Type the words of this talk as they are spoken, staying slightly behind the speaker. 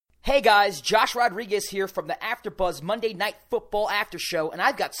Hey guys, Josh Rodriguez here from the AfterBuzz Monday Night Football After Show, and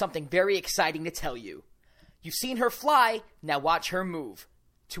I've got something very exciting to tell you. You've seen her fly, now watch her move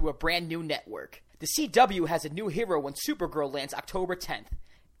to a brand new network. The CW has a new hero when Supergirl lands October 10th.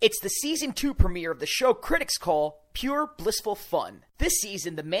 It's the Season 2 premiere of the show critics call Pure Blissful Fun. This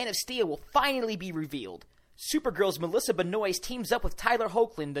season, the Man of Steel will finally be revealed. Supergirl's Melissa Benoist teams up with Tyler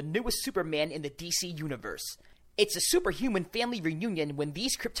Hoechlin, the newest Superman in the DC universe. It's a superhuman family reunion when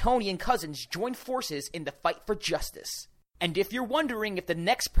these Kryptonian cousins join forces in the fight for justice. And if you're wondering if the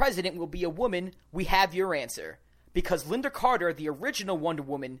next president will be a woman, we have your answer. Because Linda Carter, the original Wonder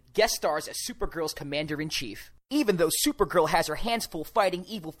Woman, guest stars as Supergirl's Commander-in-Chief. Even though Supergirl has her hands full fighting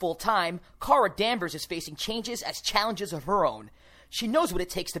evil full-time, Kara Danvers is facing changes as challenges of her own. She knows what it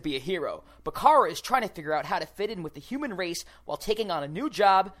takes to be a hero, but Kara is trying to figure out how to fit in with the human race while taking on a new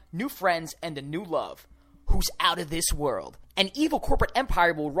job, new friends, and a new love. Who's out of this world. An evil corporate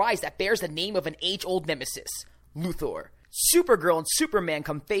empire will rise that bears the name of an age-old nemesis, Luthor. Supergirl and Superman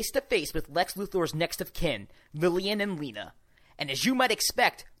come face-to-face with Lex Luthor's next of kin, Lillian and Lena. And as you might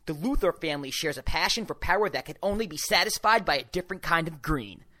expect, the Luthor family shares a passion for power that can only be satisfied by a different kind of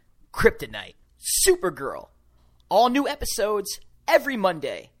green. Kryptonite. Supergirl. All new episodes every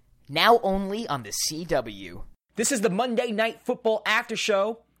Monday. Now only on the CW. This is the Monday Night Football After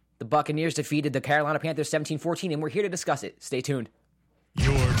Show. The Buccaneers defeated the Carolina Panthers 17-14, and we're here to discuss it. Stay tuned.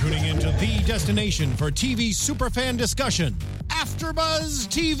 You're tuning into the destination for TV superfan discussion, AfterBuzz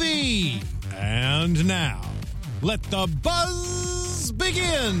TV. And now, let the buzz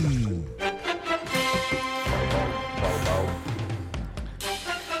begin.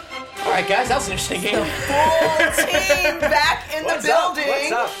 All right, guys, that was an interesting game. The full team back in the building.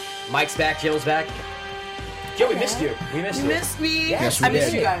 What's up? Mike's back, Jill's back. Jill, we missed you. We missed you. You missed me. Yes, I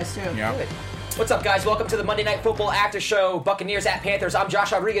missed you guys, too. Yeah. Good. What's up, guys? Welcome to the Monday Night Football After Show. Buccaneers at Panthers. I'm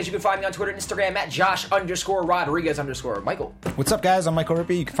Josh Rodriguez. You can find me on Twitter and Instagram at Josh_Rodriguez_. Michael. What's up, guys? I'm Michael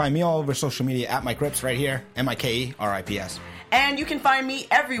Rippey. You can find me all over social media at Mike Rips right here. MikeRips. And you can find me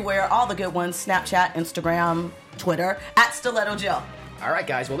everywhere, all the good ones, Snapchat, Instagram, Twitter, at Stiletto Jill. All right,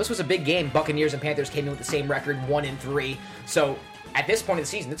 guys. Well, this was a big game. Buccaneers and Panthers came in with the same record, 1-3. So, at this point in the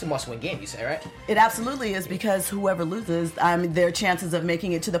season, it's a must-win game, you say, right? It absolutely is, because whoever loses, their chances of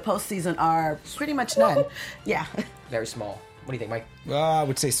making it to the postseason are pretty much none. Yeah. Very small. What do you think, Mike? I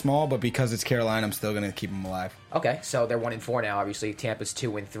would say small, but because it's Carolina, I'm still going to keep them alive. Okay, so they're 1-4 now, obviously. Tampa's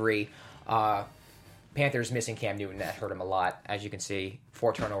 2-3. Panthers missing Cam Newton. That hurt him a lot, as you can see.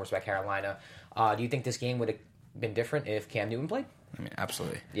 4 turnovers by Carolina. Do you think this game would have been different if Cam Newton played? I mean,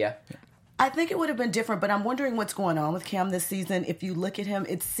 absolutely. Yeah. I think it would have been different, but I'm wondering what's going on with Cam this season. If you look at him,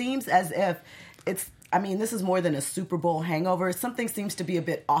 it seems as if this is more than a Super Bowl hangover. Something seems to be a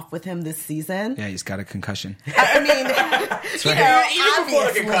bit off with him this season. Yeah, he's got a concussion. I mean, Even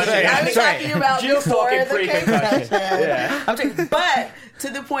before the concussion. I was talking about Jill's before talking the pre-concussion. concussion. Yeah. I'm talking, but to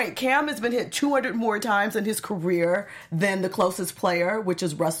the point, Cam has been hit 200 more times in his career than the closest player, which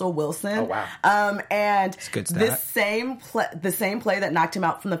is Russell Wilson. Oh, wow. And That's a good stat. the same play that knocked him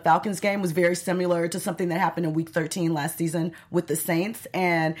out from the Falcons game was very similar to something that happened in Week 13 last season with the Saints.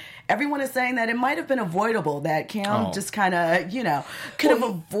 And everyone is saying that it might have been avoidable, that Cam just kind of, could have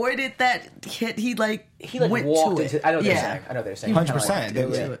avoided that hit. He went walked to into it. I know they're saying.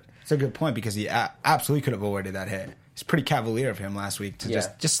 100%. It's a good point because he absolutely could have avoided that hit. It's pretty cavalier of him last week to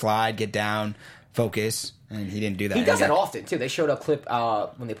just slide, get down, focus, and he didn't do that. He does that often, too. They showed a clip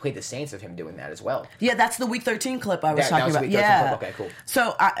when they played the Saints of him doing that as well. Yeah, that's the Week 13 clip I was That talking was the about. Week 13 Yeah. clip. Okay, cool.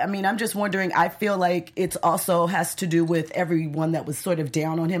 So, I'm just wondering, I feel like it also has to do with everyone that was sort of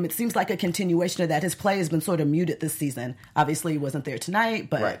down on him. It seems like a continuation of that. His play has been sort of muted this season. Obviously, he wasn't there tonight,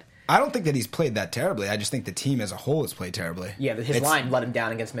 but... Right. I don't think that he's played that terribly. I just think the team as a whole has played terribly. Yeah, his line let him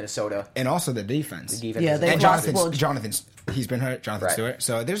down against Minnesota. And also the defense. Yeah, they and lost- Jonathan's he's been hurt, Jonathan Right. Stewart.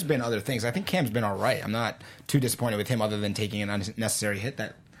 So there's been other things. I think Cam's been all right. I'm not too disappointed with him other than taking an unnecessary hit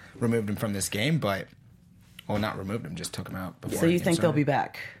that removed him from this game. But, not removed him, just took him out. So you think they'll be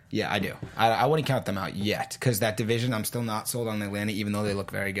back? Yeah, I do. I wouldn't count them out yet because that division, I'm still not sold on Atlanta, even though they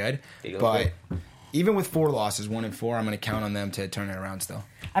look very good. But even with 4 losses, 1-4, I'm going to count on them to turn it around still.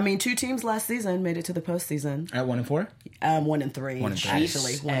 I mean, 2 teams last season made it to the postseason. At 1-4? 1-3. 1-3.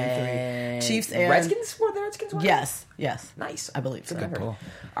 Actually, 1-3. Chiefs and Redskins? Were the Redskins one? Yes. Nice. I believe so. Good pull. All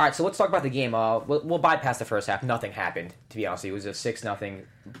right, so let's talk about the game. We'll bypass the first half. Nothing happened, to be honest. It was a 6-0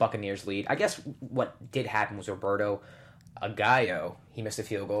 Buccaneers lead. I guess what did happen was Roberto Aguayo, he missed a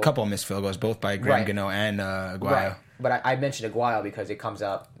field goal. A couple of missed field goals, both by Graham Gano and Aguayo. Right. But I mentioned Aguayo because it comes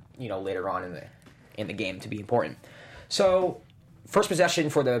up, later on in the game to be important. So first possession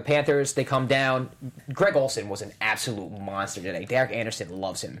for the Panthers, they come down. Greg Olsen was an absolute monster today. Derek Anderson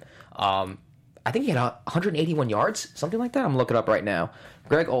loves him. I think he had 181 yards, something like that. I'm looking it up right now.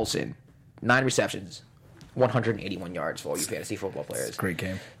 Greg Olsen, 9 receptions, 181 yards for all you fantasy football players. Great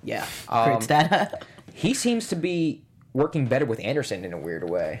game. Yeah. Great stat. He seems to be working better with Anderson in a weird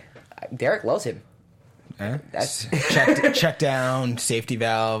way. Derek loves him. That's check down, safety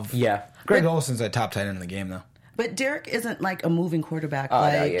valve. Yeah. Greg Olsen's a top tight end in the game, though. But Derek isn't like a moving quarterback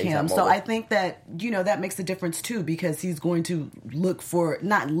like Cam. So I think that, that makes a difference too, because he's going to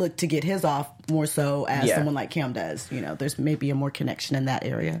not look to get his off more so as someone like Cam does. There's maybe a more connection in that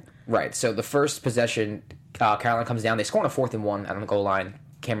area. Right. So the first possession, Carolina comes down. They score on a 4th and 1 on the goal line.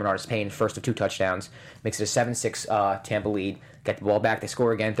 Cameron Artis-Payne, first of 2 touchdowns, makes it a 7-6 Tampa lead. Get the ball back. They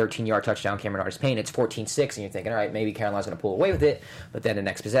score again, 13-yard touchdown, Cameron Artis-Payne. It's 14-6, and you're thinking, all right, maybe Carolina's going to pull away with it. But then the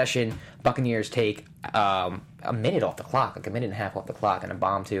next possession, Buccaneers take a minute off the clock, like a minute and a half off the clock, and a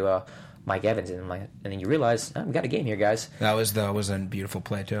bomb to Mike Evans. And then you realize, we got a game here, guys. That was a beautiful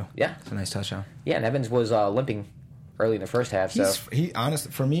play, too. Yeah. It's a nice touchdown. Yeah, and Evans was limping early in the first half.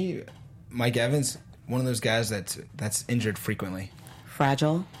 Honestly, for me, Mike Evans, one of those guys that's injured frequently.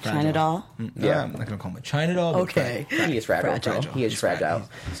 Fragile. China doll. Yeah, I'm not going to call him a China doll. Okay. He is fragile. He is fragile.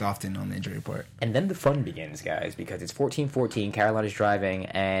 He's often on the injury report. And then the fun begins, guys, because it's 14-14. Carolina's driving,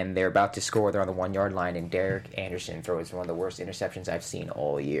 and they're about to score. They're on the 1-yard line, and Derek Anderson throws one of the worst interceptions I've seen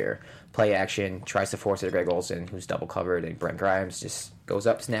all year. Play action, tries to force it to Greg Olsen, who's double covered, and Brent Grimes just goes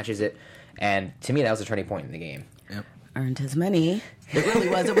up, snatches it. And to me, that was a turning point in the game. Yep. Earned his money. It really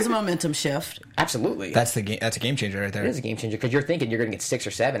was. It was a momentum shift. Absolutely. That's a game changer right there. It is a game changer because you're thinking you're going to get 6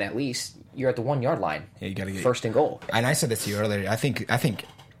 or 7 at least. You're at the 1-yard line. Yeah, you got to get first and goal. And I said this to you earlier. I think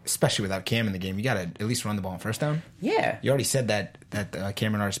especially without Cam in the game, you got to at least run the ball on first down. Yeah. You already said that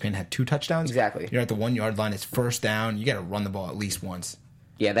Cameron Artis-Payne had 2 touchdowns. Exactly. You're at the 1-yard line. It's first down. You got to run the ball at least once.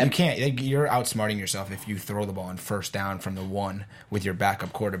 Yeah, you can't. You're outsmarting yourself if you throw the ball on first down from the 1 with your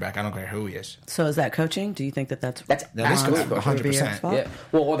backup quarterback. I don't care who he is. So is that coaching? Do you think that's absolutely 100%? Yeah.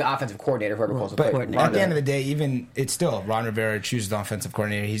 Well, or the offensive coordinator, whoever calls the play. But at the end of the day, even it's still Ron Rivera chooses the offensive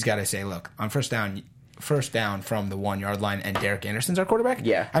coordinator. He's got to say, look, on first down from the 1-yard line, and Derek Anderson's our quarterback.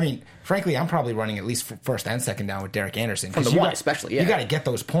 Yeah. I mean, frankly, I'm probably running at least first and second down with Derek Anderson from the 1, especially. Yeah. You got to get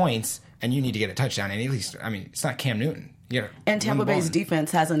those points, and you need to get a touchdown. And at least, I mean, it's not Cam Newton. And Tampa Bay's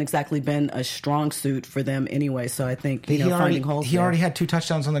defense hasn't exactly been a strong suit for them anyway, so I think finding holes. He already had 2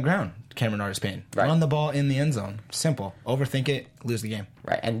 touchdowns on the ground, Cameron Artis-Payne. Right. Run the ball in the end zone. Simple. Overthink it, lose the game.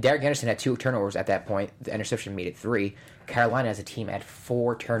 Right. And Derek Anderson had 2 turnovers at that point. The interception made it 3. Carolina as a team had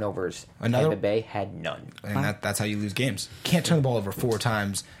 4 turnovers. Tampa Bay had none. And that's how you lose games. Can't turn the ball over 4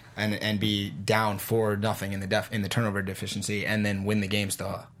 times and be down 4-0 in the turnover deficiency and then win the game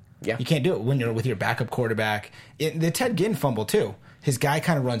still. Yeah. You can't do it when you're with your backup quarterback. The Ted Ginn fumble, too. His guy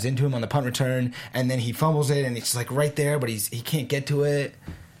kind of runs into him on the punt return, and then he fumbles it, and it's like right there, but he can't get to it.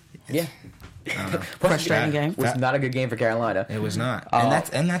 Yeah. Frustrating game. It was not a good game for Carolina. It was not.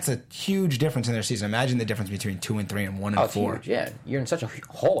 And that's a huge difference in their season. Imagine the difference between 2-3 and 1-4. Huge, yeah. You're in such a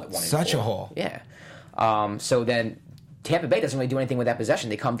hole at 1-4. Such a hole. Yeah. So then Tampa Bay doesn't really do anything with that possession.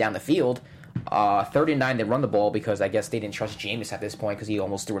 They come down the field. 3rd and 9, they run the ball because I guess they didn't trust Jameis at this point because he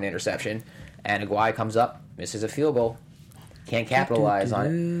almost threw an interception. And Aguayo comes up, misses a field goal, can't capitalize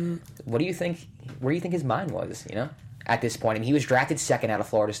on it. What do you think? Where do you think his mind was? At this point, I mean, he was drafted 2nd out of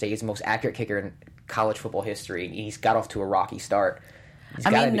Florida State. He's the most accurate kicker in college football history. He's got off to a rocky start.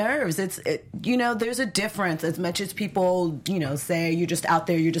 Nerves. There's a difference. As much as people, say you're just out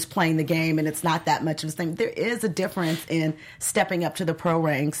there, you're just playing the game, and it's not that much of a thing. There is a difference in stepping up to the pro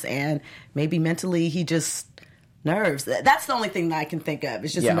ranks, and maybe mentally he just nerves. That's the only thing that I can think of.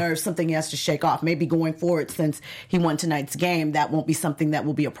 It's just nerves, something he has to shake off. Maybe going forward, since he won tonight's game, that won't be something that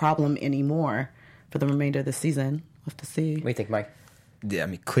will be a problem anymore for the remainder of the season. We'll have to see. What do you think, Mike? Yeah, I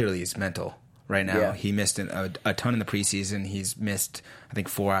mean, clearly it's mental. Right now, he missed a ton in the preseason. He's missed, I think,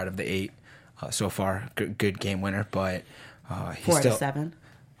 4 out of the 8 so far. Good game winner, but he's 4 still out of 7.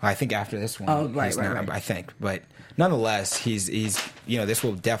 I think after this one, oh right. I think, but nonetheless, he's this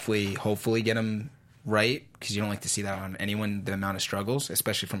will definitely, hopefully, get him right because you don't like to see that on anyone. The amount of struggles,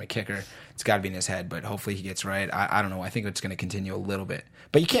 especially from a kicker, it's got to be in his head. But hopefully, he gets right. I don't know. I think it's going to continue a little bit,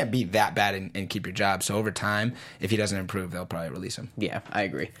 but you can't be that bad and keep your job. So over time, if he doesn't improve, they'll probably release him. Yeah, I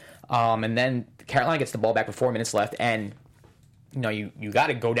agree. And then Carolina gets the ball back with 4 minutes left, and you got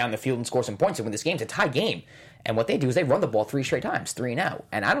to go down the field and score some points to win this game. It's a tie game, and what they do is they run the ball 3 straight times, 3 and out.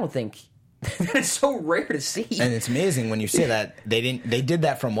 And I don't think that's so rare to see. And it's amazing when you say that they did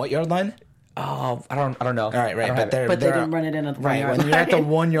that from what yard line? Oh, I don't know. All right, but they didn't run it in at the 1 yard line. When you're at the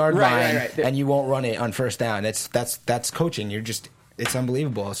 1 yard line and you won't run it on first down, that's coaching. It's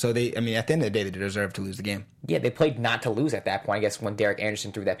unbelievable. So at the end of the day, they deserve to lose the game. Yeah, they played not to lose at that point. I guess when Derek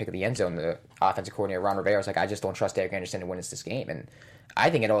Anderson threw that pick of the end zone, the offensive coordinator, Ron Rivera, was like, I just don't trust Derek Anderson to win us this game. And I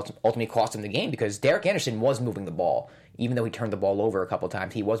think it ultimately cost him the game because Derek Anderson was moving the ball. Even though he turned the ball over a couple of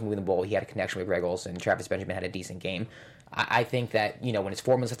times, he was moving the ball. He had a connection with Greg Olsen. Travis Benjamin had a decent game. I think that, when it's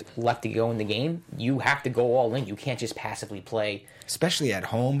 4 minutes left to go in the game, you have to go all in. You can't just passively play. Especially at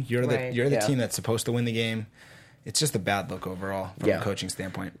home. You're Right. the team that's supposed to win the game. It's just a bad look overall from a coaching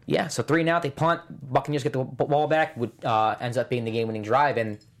standpoint. Yeah, so 3 and out, they punt. Buccaneers get the ball back, ends up being the game-winning drive.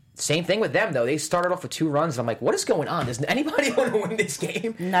 And same thing with them, though. They started off with 2 runs, and I'm like, what is going on? Does anybody want to win this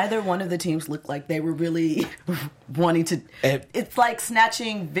game? Neither one of the teams looked like they were really wanting to. It's like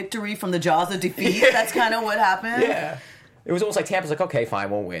snatching victory from the jaws of defeat. That's kind of what happened. Yeah. It was almost like Tampa's like, okay, fine,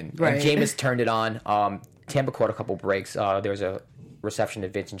 we'll win. Right. And Jameis turned it on. Tampa caught a couple breaks. There was a reception to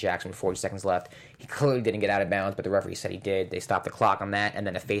Vincent Jackson with 40 seconds left. He clearly didn't get out of bounds, but the referee said he did. They stopped the clock on that, and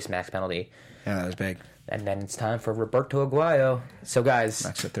then a face mask penalty. Yeah, that was big. And then it's time for Roberto Aguayo. So, guys,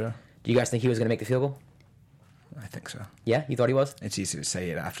 Max it through. do you guys think he was going to make the field goal? I think so. Yeah? You thought he was? It's easy to say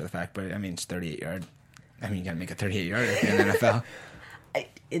it after the fact, but it's 38 yard. You got to make a 38 yarder in the NFL.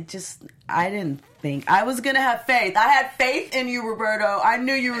 I didn't think I was gonna have faith. I had faith in you, Roberto. I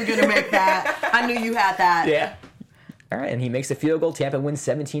knew you were gonna make that. I knew you had that. Yeah. All right, and he makes the field goal. Tampa wins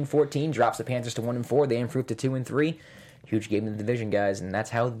 17-14, drops the Panthers to 1-4. They improve to 2-3. Huge game in the division, guys, and that's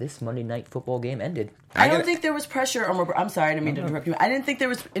how this Monday Night Football game ended. I don't think there was pressure on Roberto. I'm sorry, I didn't mean to interrupt you. I didn't think there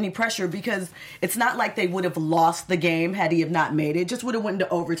was any pressure because it's not like they would have lost the game had he have not made it. Just would have went into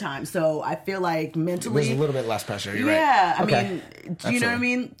overtime. So I feel like mentally, It was a little bit less pressure. You're yeah, right. I mean, do you know what I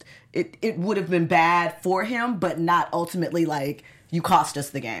mean? It would have been bad for him, but not ultimately like you cost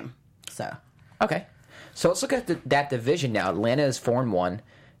us the game. So Okay. So let's look at that division now. Atlanta is 4-1. And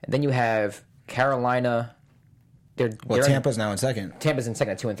then you have Carolina. Tampa's now in second. Tampa's in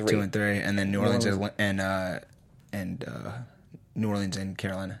second at 2-3. 2-3, and then New Orleans and New Orleans and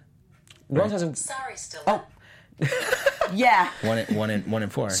Carolina. New Orleans hasn't. Sorry, still. oh, yeah.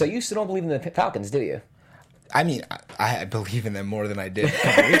 1-4. So you still don't believe in the Falcons, do you? I believe in them more than I did a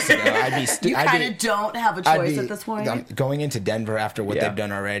couple weeks ago. You kind of don't have a choice at this point. Going into Denver after what they've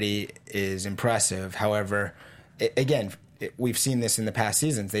done already is impressive. However, we've seen this in the past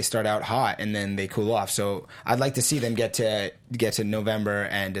seasons. They start out hot and then they cool off. So I'd like to see them get to November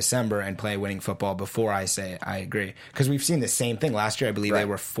and December and play winning football before I say I agree. Because we've seen the same thing last year. I believe they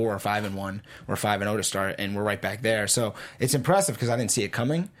were 4 or 5-1 or 5-0 to start, and we're right back there. So it's impressive because I didn't see it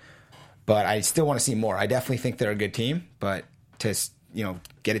coming. But I still want to see more. I definitely think they're a good team, but to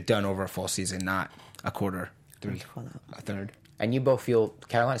get it done over a full season, not a quarter, a third. And you both feel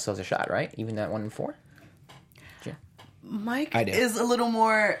Carolina still has a shot, right? Even at 1-4. Mike is a little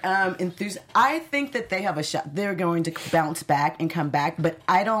more enthused. I think that they have a shot. They're going to bounce back and come back, but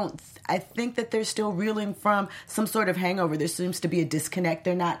I think that they're still reeling from some sort of hangover. There seems to be a disconnect.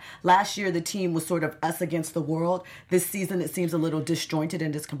 They're not. Last year, the team was sort of us against the world. This season, it seems a little disjointed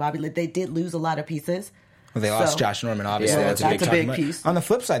and discombobulated. They did lose a lot of pieces. Well, they lost Josh Norman, obviously. That's a big piece. On the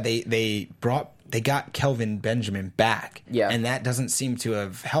flip side, they got Kelvin Benjamin back, and that doesn't seem to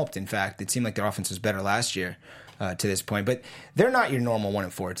have helped. In fact, it seemed like their offense was better last year to this point. But they're not your normal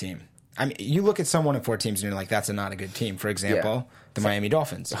 1-4 team. You look at some 1-4 teams and you're like, that's not a good team. For example, the Miami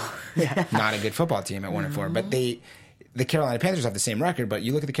Dolphins. Not a good football team at 1-4. But the Carolina Panthers have the same record, but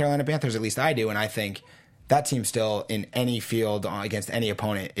you look at the Carolina Panthers, at least I do, and I think that team still in any field against any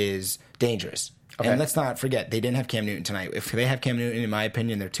opponent is dangerous. Okay. And let's not forget, they didn't have Cam Newton tonight. If they have Cam Newton, in my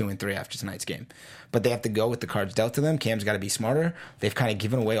opinion, they're 2-3 after tonight's game. But they have to go with the cards dealt to them. Cam's got to be smarter. They've kind of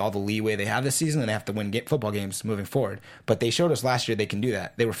given away all the leeway they have this season, and they have to win football games moving forward. But they showed us last year they can do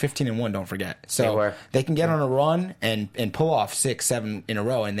that. They were 15-1, don't forget. So they can get on a run and pull off 6-7 in a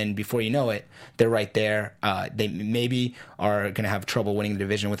row, and then before you know it, they're right there. They maybe are going to have trouble winning the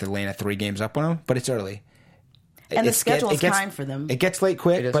division with Atlanta 3 games up on them, but it's early. And the schedule is kind for them. It gets late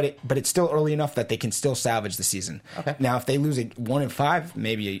quick, but it's still early enough that they can still salvage the season. Okay. Now, if they lose at 1-5,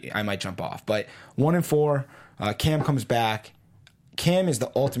 maybe I might jump off. But 1-4, Cam comes back. Cam is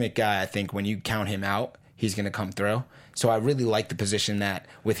the ultimate guy, I think, when you count him out, he's going to come through. So I really like the position that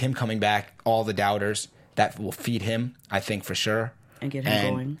with him coming back, all the doubters, that will feed him, I think, for sure. And get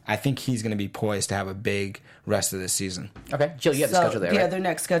him going. I think he's going to be poised to have a big rest of this season. Okay. Jill, you have the schedule there, right? Yeah, their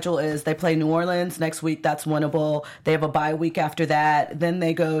next schedule is they play New Orleans next week. That's winnable. They have a bye week after that. Then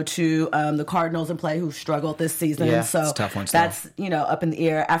they go to the Cardinals and play, who struggled this season. Yeah, so it's a tough one still. that's, up in the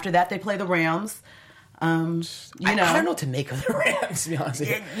air. After that, they play the Rams. I don't know what to make of the Rams, to be honest with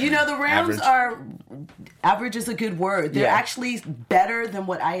you. The Rams average is a good word. They're actually better than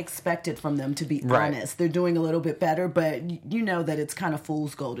what I expected from them, to be honest. They're doing a little bit better, but you know that it's kind of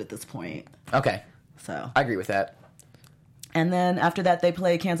fool's gold at this point. Okay. So I agree with that. And then after that, they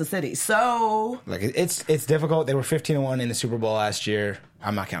play Kansas City. So it's difficult. They were 15-1 in the Super Bowl last year.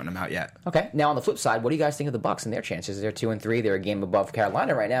 I'm not counting them out yet. Okay. Now on the flip side, what do you guys think of the Bucs and their chances? They're 2-3. They're a game above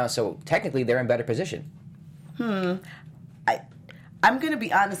Carolina right now, so technically they're in better position. I'm going to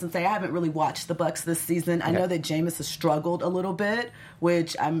be honest and say I haven't really watched the Bucs this season. I know that Jameis has struggled a little bit,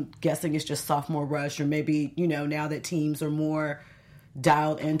 which I'm guessing is just sophomore rush, or maybe now that teams are more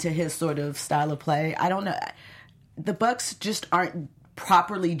dialed into his sort of style of play. I don't know. The Bucs just aren't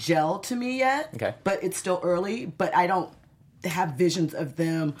properly gelled to me yet. Okay. But it's still early. But I don't have visions of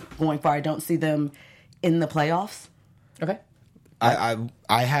them going far. I don't see them in the playoffs. Okay. I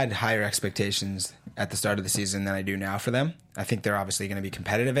had higher expectations at the start of the season than I do now for them. I think they're obviously going to be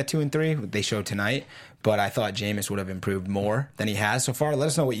competitive at 2-3. They showed tonight, but I thought Jameis would have improved more than he has so far. Let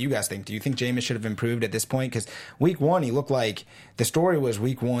us know what you guys think. Do you think Jameis should have improved at this point? Because week one, he looked like the story was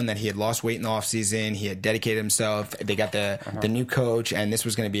week one that he had lost weight in the offseason. He had dedicated himself. They got the new coach, and this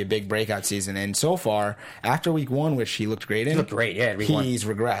was going to be a big breakout season. And so far, after week one, which he looked great in, he's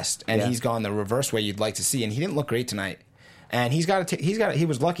regressed, and he's gone the reverse way you'd like to see. And he didn't look great tonight. And he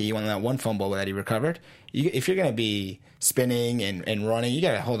was lucky. He won that one fumble that he recovered. If you're going to be spinning and running, you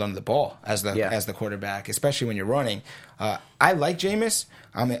got to hold on to the ball as the quarterback, especially when you're running. I like Jameis.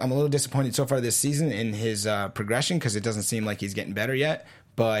 I'm a little disappointed so far this season in his progression because it doesn't seem like he's getting better yet.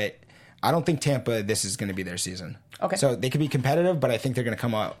 But I don't think Tampa, this is going to be their season. Okay. So they could be competitive, but I think they're going to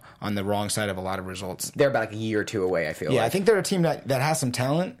come out on the wrong side of a lot of results. They're about a year or two away, I feel like. Yeah, I think they're a team that has some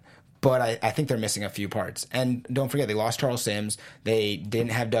talent. But I think they're missing a few parts. And don't forget, they lost Charles Sims. They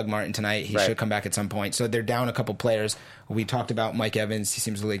didn't have Doug Martin tonight. He should come back at some point. So they're down a couple players. We talked about Mike Evans. He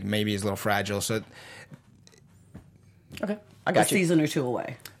seems like maybe he's a little fragile. So, okay, I got a season or two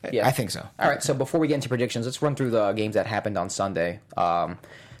away. Yeah, I think so. All right, so before we get into predictions, let's run through the games that happened on Sunday.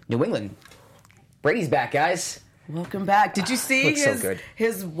 New England. Brady's back, guys. Welcome back. Did you see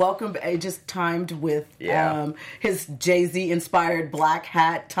his welcome? Just timed with his Jay-Z inspired black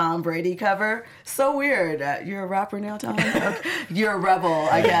hat Tom Brady cover. So weird. You're a rapper now, Tom? Okay. You're a rebel,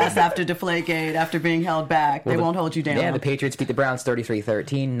 I guess, after Deflategate, after being held back. They won't hold you down. Yeah, the Patriots beat the Browns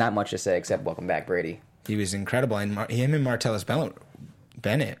 33-13. Not much to say except welcome back, Brady. He was incredible. And him and Martellus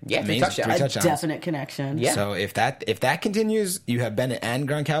Bennett. Yeah, three touchdowns. A definite connection. Yeah. So if that continues, you have Bennett and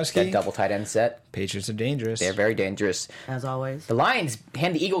Gronkowski. That double tight end set. Patriots are dangerous. They're very dangerous. As always. The Lions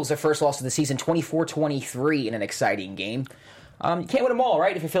hand the Eagles their first loss of the season, 24-23 in an exciting game. You can't win them all,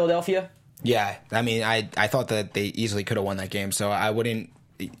 right, if you're Philadelphia? Yeah. I mean, I thought that they easily could have won that game, so I wouldn't...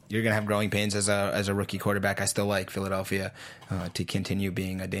 You're going to have growing pains as a rookie quarterback. I still like Philadelphia to continue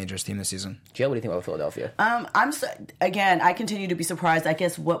being a dangerous team this season. Joe, what do you think about Philadelphia? I continue to be surprised. I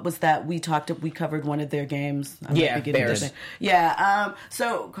guess what was that we covered one of their games. Bears. Yeah.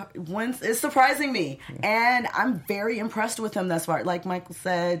 So it's surprising me, and I'm very impressed with him thus far. Like Michael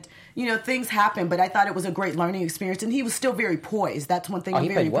said, things happen, but I thought it was a great learning experience, and he was still very poised. That's one thing I'm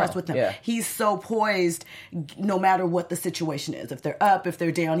very impressed with him. Yeah. He's so poised, no matter what the situation is. If they're up, if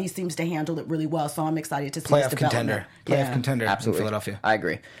they're down, he seems to handle it really well. So I'm excited to see his development. Playoff contender. Absolutely. In Philadelphia. I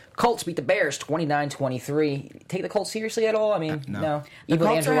agree. Colts beat the Bears 29-23. Take the Colts seriously at all? I mean, no. The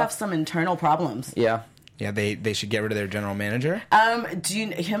Colts have some internal problems. Yeah. Yeah, they should get rid of their general manager.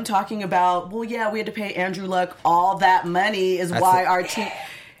 Him talking about, we had to pay Andrew Luck all that money is why our team...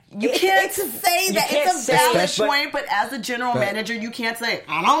 You can't say that. It's a valid point, but as a general manager, you can't say,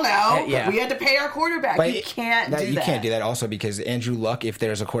 I don't know. We had to pay our quarterback. You can't do that. You can't do that also because Andrew Luck, if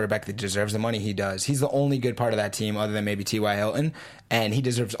there's a quarterback that deserves the money, he does. He's the only good part of that team other than maybe T.Y. Hilton, and he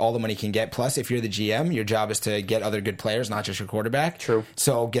deserves all the money he can get. Plus, if you're the GM, your job is to get other good players, not just your quarterback. True.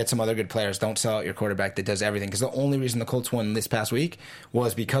 So get some other good players. Don't sell out your quarterback that does everything because the only reason the Colts won this past week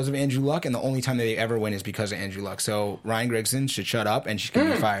was because of Andrew Luck, and the only time that they ever win is because of Andrew Luck. So Ryan Grigson should shut up, and she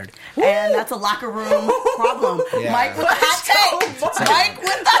can be fired. And that's a locker room problem. Yeah. Mike with the hot take.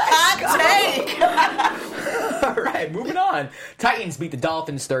 All right, moving on. Titans beat the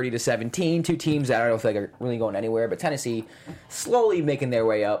Dolphins 30-17. Two teams that I don't think are really going anywhere, but Tennessee slowly making their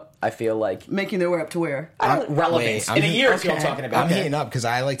way up, I feel like. Making their way up to where? Relevance. In a year is what I'm talking about. I'm heating up because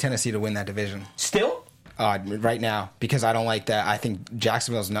I like Tennessee to win that division. Still? Right now, because I don't like that. I think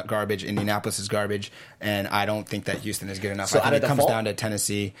Jacksonville's not garbage. Indianapolis is garbage. And I don't think that Houston is good enough. So I think it comes down to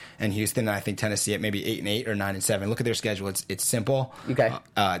Tennessee and Houston. And I think Tennessee at maybe 8-8 or 9-7. Look at their schedule. It's simple. Okay.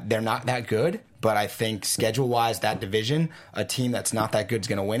 They're not that good, But I think schedule-wise, that division, a team that's not that good is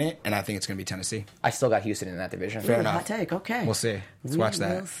going to win it, and I think it's going to be Tennessee. I still got Houston in that division. Fair enough. Hot take. Okay. We'll see. Let's watch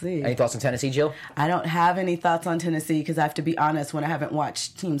that. We'll see. Any thoughts on Tennessee, Jill? I don't have any thoughts on Tennessee because I have to be honest when I haven't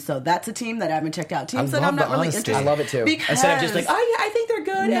watched teams. So that's a team that I haven't checked out. Teams that I'm not really interested. I love it too. Because instead of just like, oh yeah, I think they're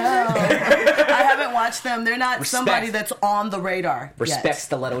good. No, I haven't watched them. They're not Respect. somebody that's on the radar. Respect yet.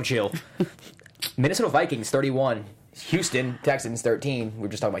 Stiletto Jill. Minnesota Vikings 31. Houston Texans 13. We were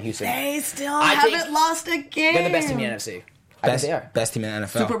just talking about Houston. They still I think haven't lost a game. They're the best team in the NFC. I think they are. Best team in the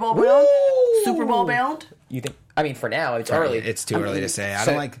NFL. Super Bowl bound. Super Bowl bound. You think? I mean, for now, it's early. It's too early to say. I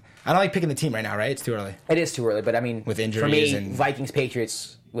don't like picking the team right now, right? It's too early. It is too early, but I mean, with injuries for me, and Vikings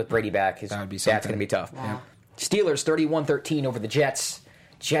Patriots with Brady back, that would be that's going to be tough. Wow. Steelers 31-13 over the Jets.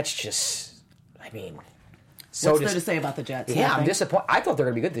 Jets just, I mean, so What's there to say about the Jets? Yeah, I'm Nothing? disappointed. I thought they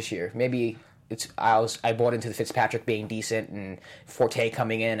were going to be good this year. Maybe I bought into the Fitzpatrick being decent and Forte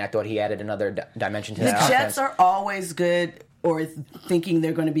coming in. I thought he added another dimension to The that Jets offense. are always good, or thinking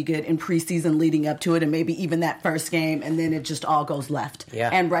they're going to be good in preseason leading up to it, and maybe even that first game, and then it just all goes left. Yeah.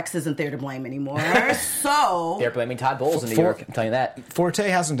 And Rex isn't there to blame anymore. So They're blaming Todd Bowles in New York. I'm telling you that. Forte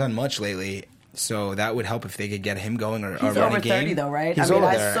hasn't done much lately, so that would help if they could get him going or he's run over a game. 30 though, right? He's I mean,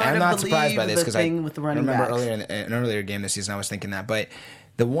 over I there. sort I'm of not surprised by believe this the because thing with the running remember backs. earlier in an earlier game this season I was thinking that, but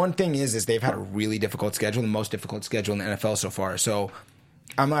the one thing is they've had a really difficult schedule, the most difficult schedule in the NFL so far. So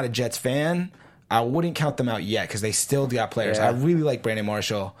I'm not a Jets fan. I wouldn't count them out yet because they still got players. Yeah. I really like Brandon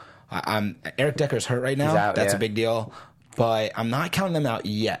Marshall. Eric Decker's hurt right now. He's out, That's yeah. a big deal. But I'm not counting them out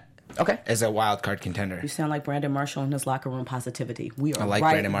yet. Okay. As a wild card contender. You sound like Brandon Marshall in his locker room positivity. We are I like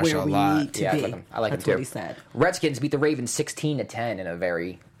right Brandon Marshall where a we lot. need to Yeah, be. I like That's him too. what he said. Redskins beat the Ravens 16-10 in a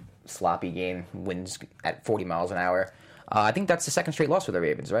very sloppy game. Wins at 40 miles an hour. I think that's the second straight loss for the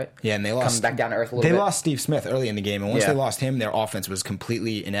Ravens, right? Yeah, and they lost. Coming back down to earth a little They bit. lost Steve Smith early in the game, and once Yeah. they lost him, their offense was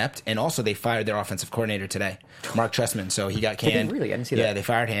completely inept. And also, they fired their offensive coordinator today, Mark Trestman. So he got canned. Really? I didn't see Yeah, that. they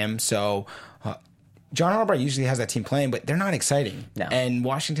fired him. So John Harbaugh usually has that team playing, but they're not exciting. No. And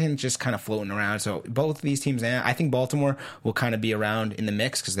Washington's just kind of floating around. So both of these teams, I think Baltimore will kind of be around in the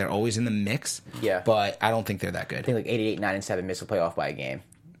mix because they're always in the mix. Yeah. But I don't think they're that I good. think like 88, 9-7 missed the playoff by a game.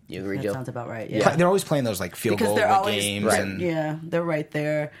 You agree, That Jill? sounds about right. Yeah. They're always playing those like field Because goal they're always games. Right. And yeah, they're right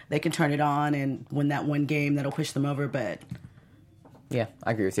there. They can turn it on and win that one game that'll push them over. But Yeah,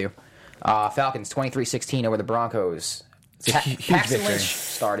 I agree with you. Falcons 23-16 over the Broncos. It's a huge Paxton victory. Lynch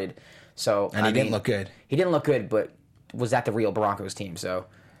started, so And he didn't look good. He didn't look good, but was that the real Broncos team? So,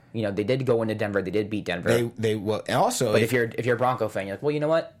 you know, they did go into Denver. They did beat Denver. They will. And also, but if you're a Bronco fan, you're like, well, you know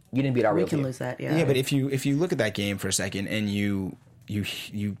what? You didn't beat our we real can team. lose that. Yeah. Yeah, but if you look at that game for a second and you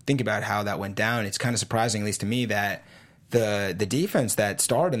think about how that went down, it's kind of surprising, at least to me, that the defense that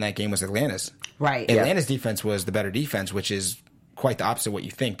starred in that game was Atlanta's. Right. Atlanta's defense was the better defense, which is quite the opposite of what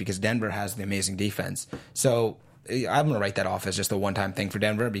you think because Denver has the amazing defense. So I'm going to write that off as just a one-time thing for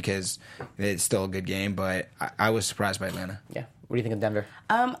Denver because it's still a good game, but I was surprised by Atlanta. Yeah. What do you think of Denver?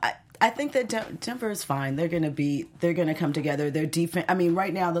 I think that Denver is fine. They're going to come together. Their defense. I mean,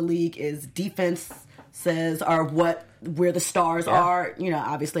 right now the league is defenses are where the stars are. You know,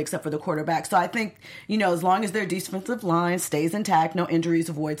 obviously except for the quarterback. So I think as long as their defensive line stays intact, no injuries,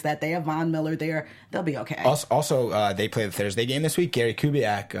 avoids that. They have Von Miller there. They'll be okay. Also, they play the Thursday game this week. Gary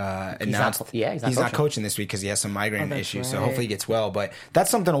Kubiak announced he's not coaching this week because he has some migraine that's issues. So right. hopefully he gets well. But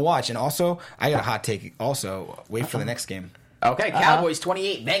that's something to watch. And also, I got a hot take. Also, wait for the next game. Okay, Cowboys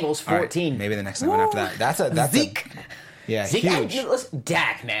 28, Bengals All right, 14. maybe the next one after that. That's Zeke. Yeah, Zeke, huge. listen,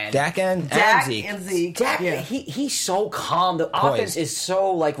 Dak, man. Dak and Zeke. and Zeke. Dak, Yeah. he's so calm. The offense is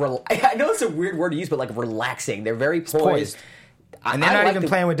so like. I know it's a weird word to use, but like relaxing. They're very poised. And they're not even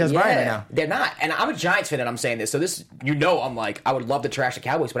playing with Des Bryant right now. They're not. And I'm a Giants fan, and I'm saying this. So this, I'm like, I would love to trash the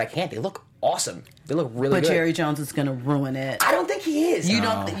Cowboys, but I can't. They look awesome. They look really But good. Jerry Jones is going to ruin it. I don't think he is. You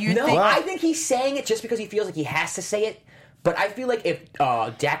don't. You No, think? I think he's saying it just because he feels like he has to say it. But I feel like if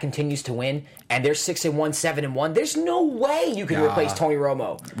Dak continues to win and they're 6-1, 7-1, there's no way you can replace Tony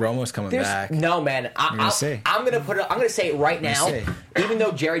Romo. Romo's coming back. No, man. I'm gonna say. I'm gonna say it right now. say. Even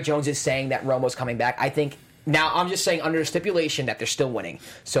though Jerry Jones is saying that Romo's coming back, I think now I'm just saying under the stipulation that they're still winning.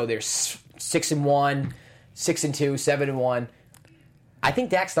 So they're 6-1, 6-2, 7-1. I think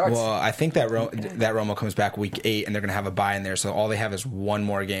Dak starts. Well, I think that Romo comes back week 8, and they're going to have a bye in there. So all they have is one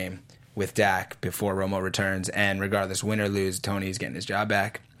more game with Dak before Romo returns. And regardless, win or lose, Tony's getting his job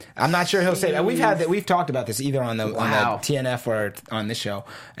back. I'm not sure he'll say that. We've talked about this either on the TNF or on this show,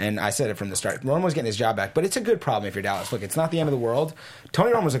 and I said it from the start. Romo's getting his job back, but it's a good problem if you're Dallas. Look, it's not the end of the world.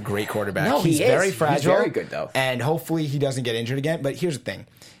 Tony Romo's a great quarterback. No, he's he is. very fragile. He's very good, though. And hopefully he doesn't get injured again. But here's the thing.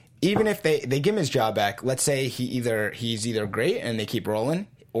 Even if they give him his job back, let's say he's either great and they keep rolling,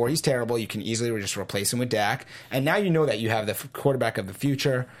 or he's terrible. You can easily just replace him with Dak, and now you know that you have the quarterback of the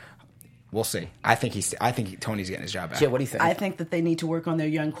future. We'll see. I think Tony's getting his job back. Yeah, what do you think? I think that they need to work on their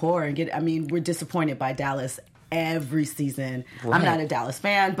young core and get. I mean, we're disappointed by Dallas every season. Right. I'm not a Dallas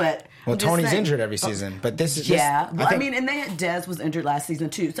fan, but Tony's injured every season. But this is I mean, and Dez was injured last season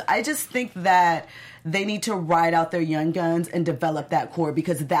too. So I just think that they need to ride out their young guns and develop that core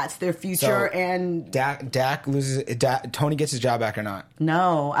because that's their future. So, and Dak loses. Tony gets his job back or not?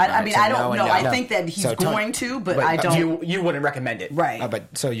 No, I mean, I don't know. I think that he's going to, but I don't. You wouldn't recommend it, right?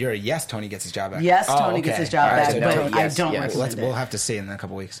 But so you're a yes. Tony gets his job back. Yes, Tony gets his job back, but I don't recommend it. We'll have to see in a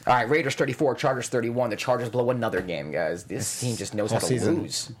couple weeks. All right, Raiders 34, Chargers 31. The Chargers blow another game, guys. This team just knows how to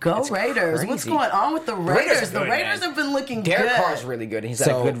lose. Go Raiders! What's going on with the Raiders? The Raiders have been looking good. Derek Carr's really good. He's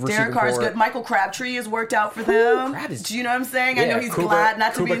got a good receiving Derek Carr's core. good. Michael Crabtree has worked out for them. Do you know what I'm saying? Yeah, I know he's Cooper, glad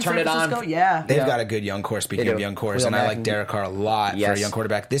not to be in Cooper San Francisco. Yeah. They've got a good young core, speaking of young cores, and I like Derek Carr a lot for a young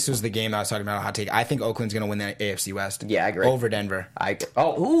quarterback. This was the game I was talking about, a hot take. I think Oakland's going to win the AFC West. Yeah, I agree. Over Denver. I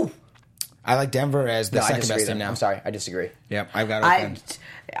like Denver as the second best team now. I'm sorry, I disagree. Yep, I've got Oakland.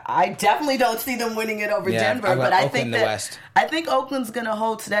 I definitely don't see them winning it over Denver, but I think Oakland's going to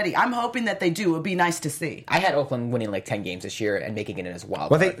hold steady. I'm hoping that they do. It would be nice to see. I had Oakland winning like 10 games this year and making it in as wild.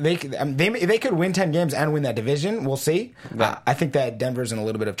 Well, they could win 10 games and win that division. We'll see. I think that Denver's in a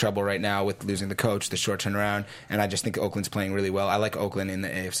little bit of trouble right now with losing the coach, the short turnaround, and I just think Oakland's playing really well. I like Oakland in the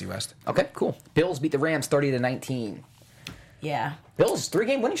AFC West. Okay, cool. Bills beat the Rams 30-19. Yeah. Bills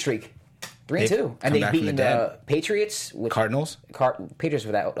 3-game winning streak. 3-2, and they've beaten the Patriots with Cardinals. Patriots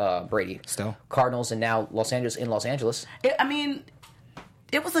without Brady. Still Cardinals, and now Los Angeles. It was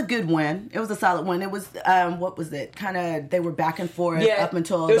a good win. It was a solid win. It was what was it? Kind of they were back and forth up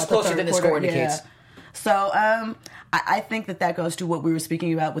until it was about closer the than the third score quarter. indicates. Yeah. So I think that goes to what we were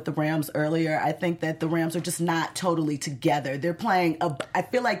speaking about with the Rams earlier. I think that the Rams are just not totally together. They're playing. I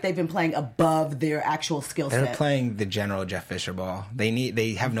feel like they've been playing above their actual skill set. They're playing the general Jeff Fisher ball.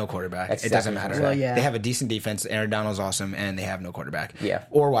 They have no quarterback. It doesn't matter. Well, yeah. They have a decent defense. Aaron Donald's awesome, and they have no quarterback. Yeah.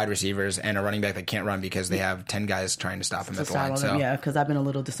 Or wide receivers and a running back that can't run because they have 10 guys trying to stop him at the line. So yeah, because I've been a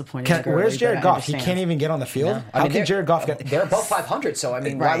little disappointed. Where's Jared Goff? He can't even get on the field. No. How can Jared Goff get? They're above 500, so I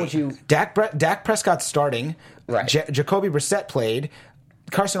mean, why would you? Dak Prescott's starting. Right. Jacoby Brissett played.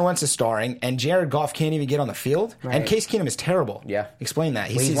 Carson Wentz is starring, and Jared Goff can't even get on the field. Right. And Case Keenum is terrible. Yeah. Explain that.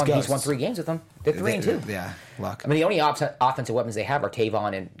 He's won 3 games with them. They're 3-2. Yeah, luck. I mean, the only offensive weapons they have are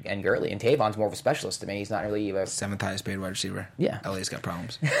Tavon and Gurley, and Tavon's more of a specialist. I mean, he's not really a 7th highest paid wide receiver. Yeah. LA's got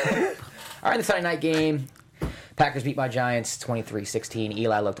problems. All right, the Sunday night game. Packers beat my Giants 23-16.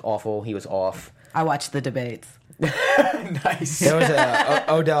 Eli looked awful. He was off. I watched the debates. Nice. There was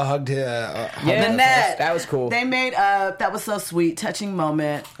Odell hugged the net. That was cool. They made that was so sweet, touching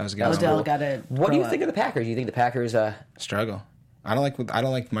moment. That was good. Odell got it. What do you think of the Packers? Do you think the Packers struggle? I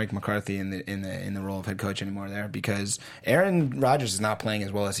don't like Mike McCarthy in the role of head coach anymore there because Aaron Rodgers is not playing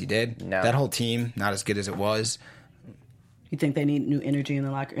as well as he did. No. That whole team not as good as it was. You think they need new energy in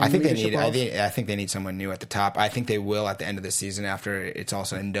the locker room? I think they need someone new at the top. I think they will at the end of the season after it's all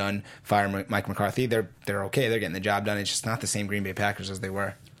said and done. Fire Mike McCarthy. They're okay. They're getting the job done. It's just not the same Green Bay Packers as they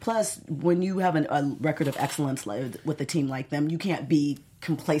were. Plus, when you have a record of excellence with a team like them, you can't be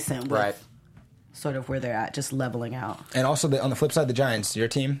complacent with sort of where they're at, just leveling out. And also on the flip side, the Giants, your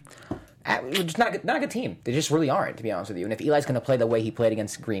team. Just not a good team. They just really aren't, to be honest with you. And if Eli's going to play the way he played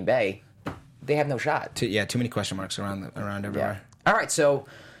against Green Bay, they have no shot. Too many question marks around everywhere. Yeah. All right, so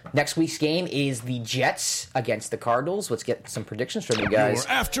next week's game is the Jets against the Cardinals. Let's get some predictions from you guys.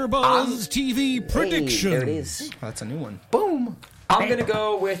 Your AfterBuzz TV predictions. Hey, there it is. Oh, that's a new one. Boom. I'm going to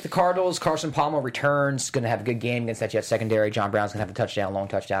go with the Cardinals. Carson Palmer returns. Going to have a good game against that Jets secondary. John Brown's going to have a long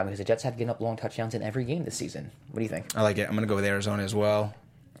touchdown, because the Jets have given up long touchdowns in every game this season. What do you think? I like it. I'm going to go with Arizona as well.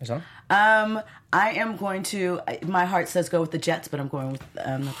 Arizona? I am going to. My heart says go with the Jets, but I'm going with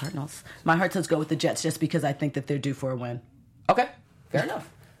the Cardinals. My heart says go with the Jets just because I think that they're due for a win. Okay, fair enough.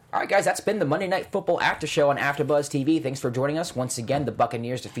 All right, guys, that's been the Monday Night Football After Show on AfterBuzz TV. Thanks for joining us. Once again, the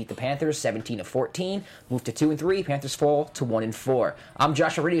Buccaneers defeat the Panthers 17-14, move to 2-3. Panthers fall to 1-4. I'm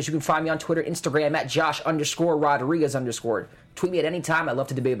Josh Rodriguez. You can find me on Twitter, Instagram at Josh_Rodriguez_. Tweet me at any time. I love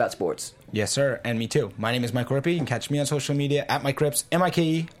to debate about sports. Yes, sir, and me too. My name is Mike Rippey. You can catch me on social media at Mike Rips,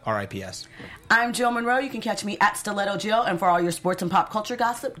 MikeRips. I'm Jill Monroe. You can catch me at Stiletto Jill, and for all your sports and pop culture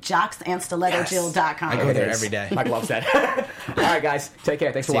gossip, JocksandStilettoJill.com. I go there every day. Mike loves that. All right, guys, take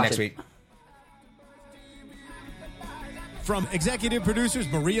care. Thanks for watching. See you next week. From executive producers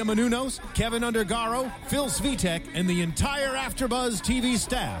Maria Menounos, Kevin Undergaro, Phil Svitek, and the entire AfterBuzz TV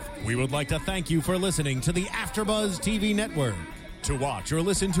staff, we would like to thank you for listening to the AfterBuzz TV network. To watch or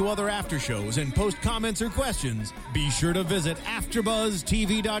listen to other after shows and post comments or questions, be sure to visit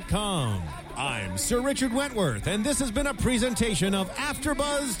AfterBuzzTV.com. I'm Sir Richard Wentworth, and this has been a presentation of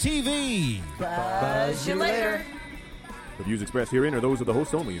AfterBuzz TV. Buzz you later. The views expressed herein are those of the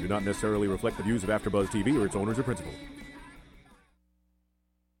hosts only and do not necessarily reflect the views of AfterBuzz TV or its owners or principals.